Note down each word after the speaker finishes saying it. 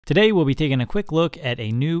Today we'll be taking a quick look at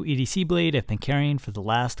a new EDC blade I've been carrying for the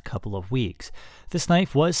last couple of weeks. This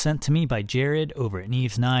knife was sent to me by Jerad over at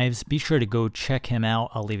Neve's Knives. Be sure to go check him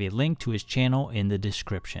out. I'll leave a link to his channel in the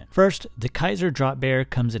description. First, the Kizer drop bear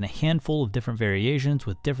comes in a handful of different variations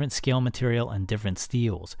with different scale material and different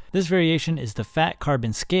steels. This variation is the fat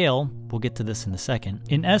carbon scale, we'll get to this in a second,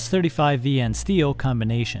 in S35VN steel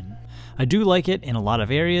combination. I do like it in a lot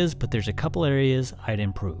of areas, but there's a couple areas I'd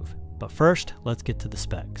improve. But first, let's get to the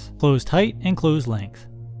specs. Closed height and closed length.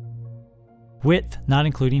 Width, not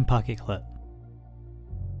including pocket clip.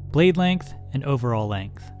 Blade length and overall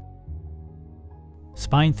length.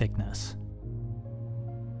 Spine thickness.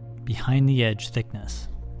 Behind the edge thickness.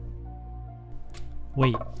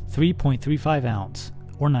 Weight, 3.35 ounce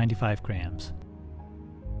or 95 grams.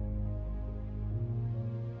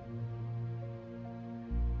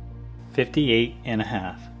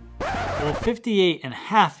 $58.50. Well,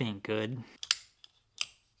 58.5 ain't good.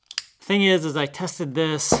 Thing is I tested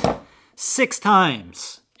this 6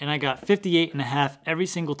 times and I got 58.5 every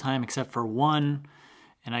single time except for one,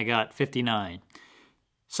 and I got 59.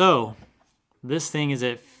 So this thing is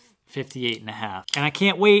at 58.5. And I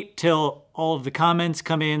can't wait till all of the comments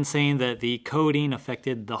come in saying that the coating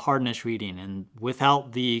affected the hardness reading, and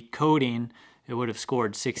without the coating it would have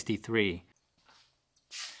scored 63.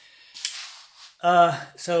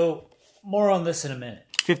 So more on this in a minute.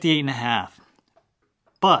 58.5.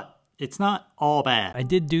 But it's not all bad. I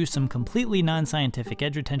did do some completely non-scientific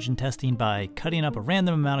edge retention testing by cutting up a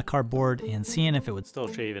random amount of cardboard and seeing if it would still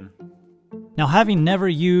shaven. Now, having never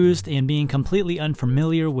used and being completely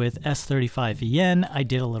unfamiliar with S35VN, I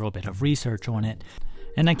did a little bit of research on it,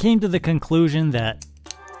 and I came to the conclusion that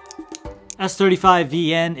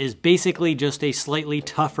S35VN is basically just a slightly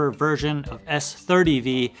tougher version of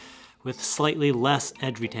S30V with slightly less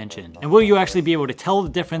edge retention. And will you actually be able to tell the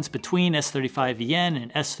difference between S35VN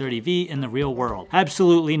and S30V in the real world?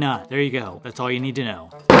 Absolutely not. There you go. That's all you need to know.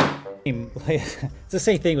 It's the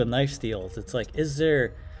same thing with knife steels. It's like, is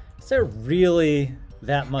there really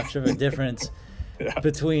that much of a difference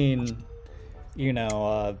between, you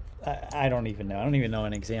know, I don't even know. I don't even know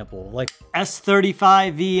an example. Like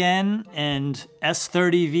S35VN and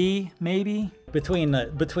S30V, maybe? Between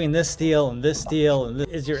this steel and this steel, and this,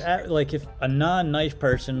 is your, like, if a non-knife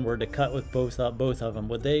person were to cut with both of them,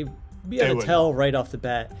 would they be able to tell right off the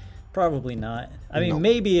bat? Probably not. I mean,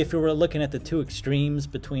 maybe if you were looking at the two extremes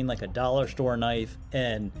between like a dollar store knife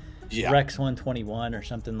and Rex 121 or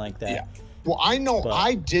something like that. Yeah. Well, I know, but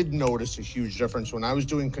I did notice a huge difference when I was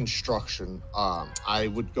doing construction. I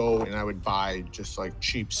would go and I would buy just like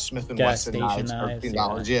cheap Smith & Wesson knives,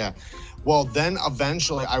 $13. Yeah. Well, then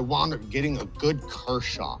eventually I wound up getting a good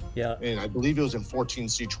Kershaw. Yeah. And I believe it was in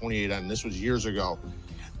 14C28N. This was years ago.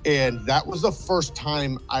 And that was the first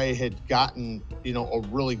time I had gotten, you know, a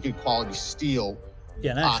really good quality steel.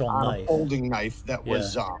 Yeah, an actual knife. A folding knife that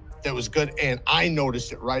was good. And I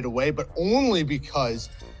noticed it right away, but only because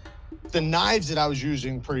the knives that I was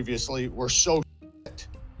using previously were so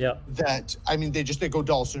that, I mean, they go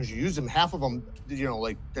dull as soon as you use them. Half of them, you know,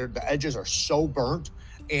 like the edges are so burnt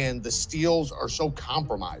and the steels are so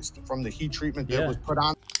compromised from the heat treatment that was put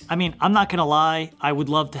on. I mean, I'm not gonna lie, I would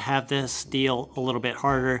love to have this steel a little bit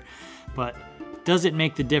harder, but does it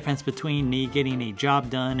make the difference between me getting a job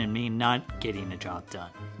done and me not getting a job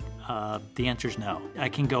done? The answer is no. I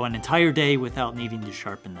can go an entire day without needing to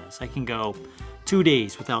sharpen this. I can go 2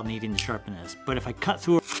 days without needing to sharpen this. But if I cut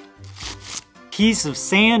through a piece of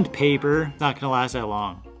sandpaper, it's not gonna last that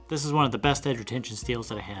long. This is one of the best edge retention steels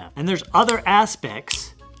that I have. And there's other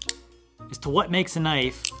aspects as to what makes a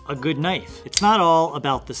knife a good knife. It's not all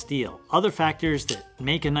about the steel. Other factors that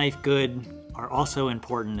make a knife good are also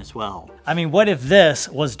important as well. I mean, what if this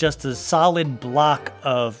was just a solid block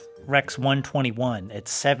of Rex 121 at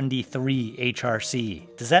 73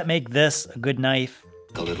 HRC? Does that make this a good knife?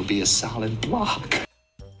 It'll be a solid block.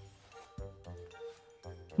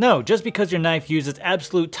 No, just because your knife uses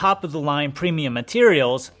absolute top-of-the-line premium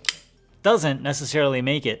materials doesn't necessarily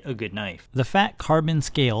make it a good knife. The fat carbon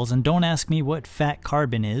scales, and don't ask me what fat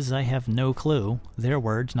carbon is, I have no clue, their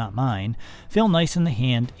words, not mine, feel nice in the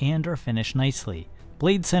hand and are finished nicely.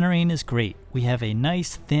 Blade centering is great. We have a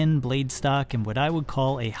nice thin blade stock and what I would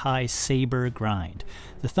call a high saber grind.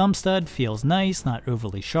 The thumb stud feels nice, not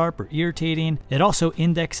overly sharp or irritating. It also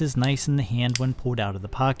indexes nice in the hand when pulled out of the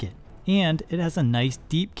pocket. And it has a nice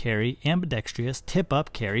deep carry, ambidextrous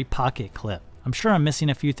tip-up carry pocket clip. I'm sure I'm missing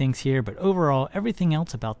a few things here, but overall everything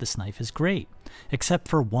else about this knife is great, except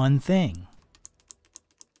for one thing.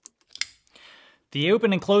 The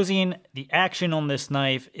open and closing, the action on this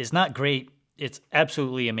knife is not great. it's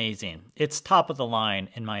absolutely amazing. It's top of the line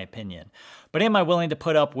in my opinion. But am I willing to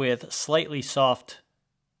put up with slightly soft,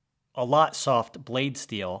 a lot soft blade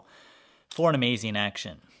steel for an amazing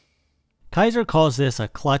action? Kizer calls this a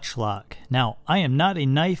clutch lock. Now, I am not a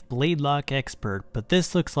knife blade lock expert, but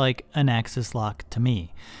this looks like an axis lock to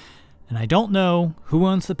me. And I don't know who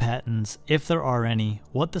owns the patents, if there are any,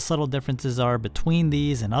 what the subtle differences are between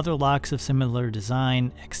these and other locks of similar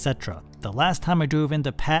design, etc. The last time I dove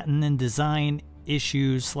into patent and design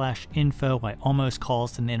issues/info, I almost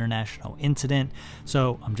caused an international incident,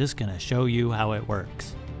 so I'm just going to show you how it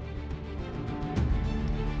works.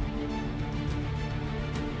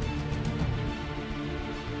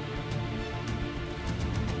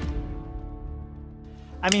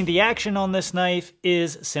 I mean, the action on this knife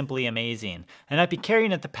is simply amazing, and I've been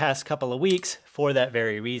carrying it the past couple of weeks for that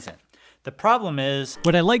very reason. The problem is,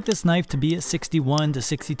 would I like this knife to be a 61 to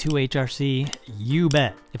 62 HRC? You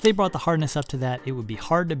bet. If they brought the hardness up to that, it would be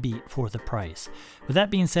hard to beat for the price. With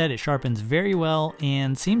that being said, it sharpens very well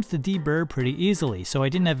and seems to deburr pretty easily, so I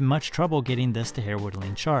didn't have much trouble getting this to hair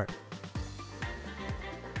whittling sharp.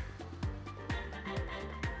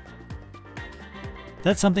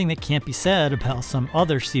 That's something that can't be said about some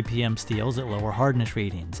other CPM steels at lower hardness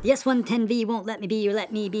ratings. The S110V won't let me be or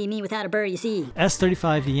let me be me without a burr, you see.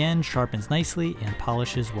 S35VN sharpens nicely and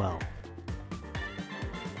polishes well.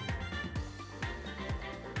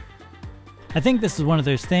 I think this is one of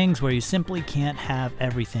those things where you simply can't have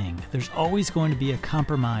everything. There's always going to be a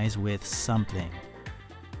compromise with something.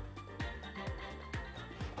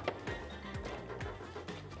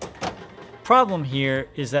 Problem here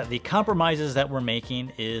is that the compromises that we're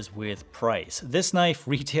making is with price. This knife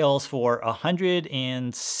retails for around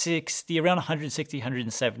 $160,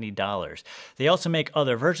 $170. They also make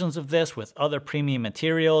other versions of this with other premium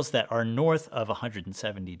materials that are north of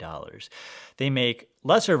 $170. They make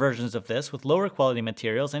lesser versions of this with lower quality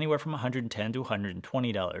materials, anywhere from $110 to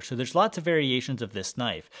 $120. So there's lots of variations of this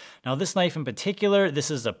knife. Now this knife in particular, this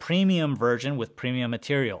is a premium version with premium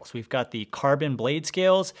materials. We've got the carbon blade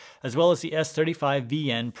scales as well as the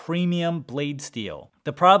S35VN premium blade steel.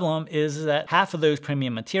 The problem is that half of those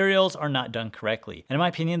premium materials are not done correctly. And in my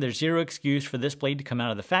opinion, there's zero excuse for this blade to come out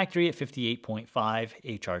of the factory at 58.5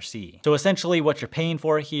 HRC. So essentially what you're paying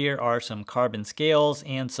for here are some carbon scales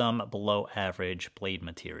and some below average blade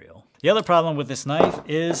material. The other problem with this knife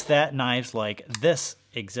is that knives like this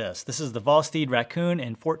exist. This is the Vosteed Raccoon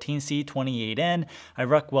in 14C28N. I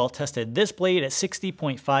Rockwell tested this blade at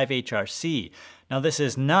 60.5 HRC. Now this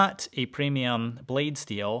is not a premium blade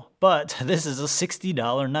steel, but this is a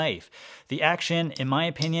 $60 knife. The action, in my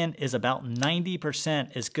opinion, is about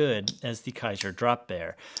 90% as good as the Kizer Drop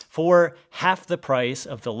Bear for half the price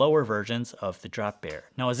of the lower versions of the Drop Bear.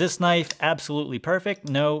 Now is this knife absolutely perfect?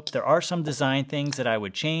 No, there are some design things that I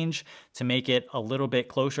would change to make it a little bit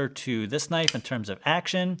closer to this knife in terms of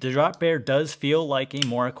action. The Drop Bear does feel like a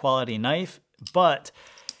more quality knife, but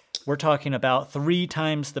we're talking about 3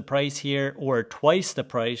 times the price here, or twice the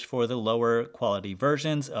price for the lower quality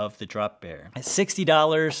versions of the Drop Bear. At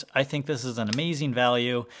 $60, I think this is an amazing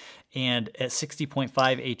value. And at 60.5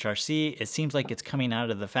 HRC, it seems like it's coming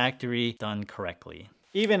out of the factory done correctly.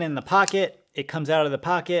 Even in the pocket, it comes out of the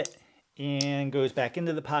pocket and goes back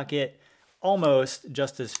into the pocket almost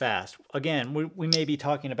just as fast. Again, we may be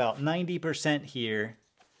talking about 90% here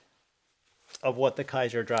of what the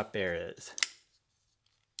Kizer Drop Bear is.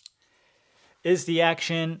 Is the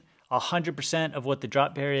action 100% of what the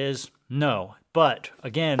Drop Bear is? No. But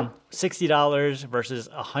again, $60 versus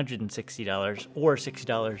 $160, or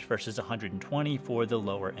 $60 versus $120 for the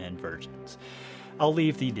lower end versions. I'll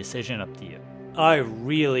leave the decision up to you. I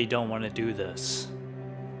really don't want to do this.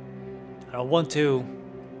 I don't want to,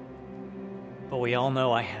 but we all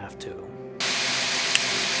know I have to.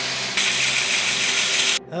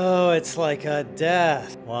 Oh, it's like a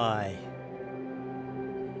death. Why?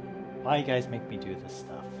 Why you guys make me do this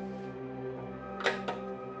stuff?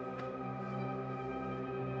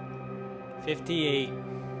 58.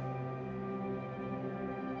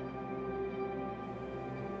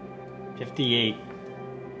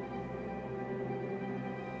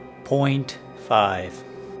 58.5.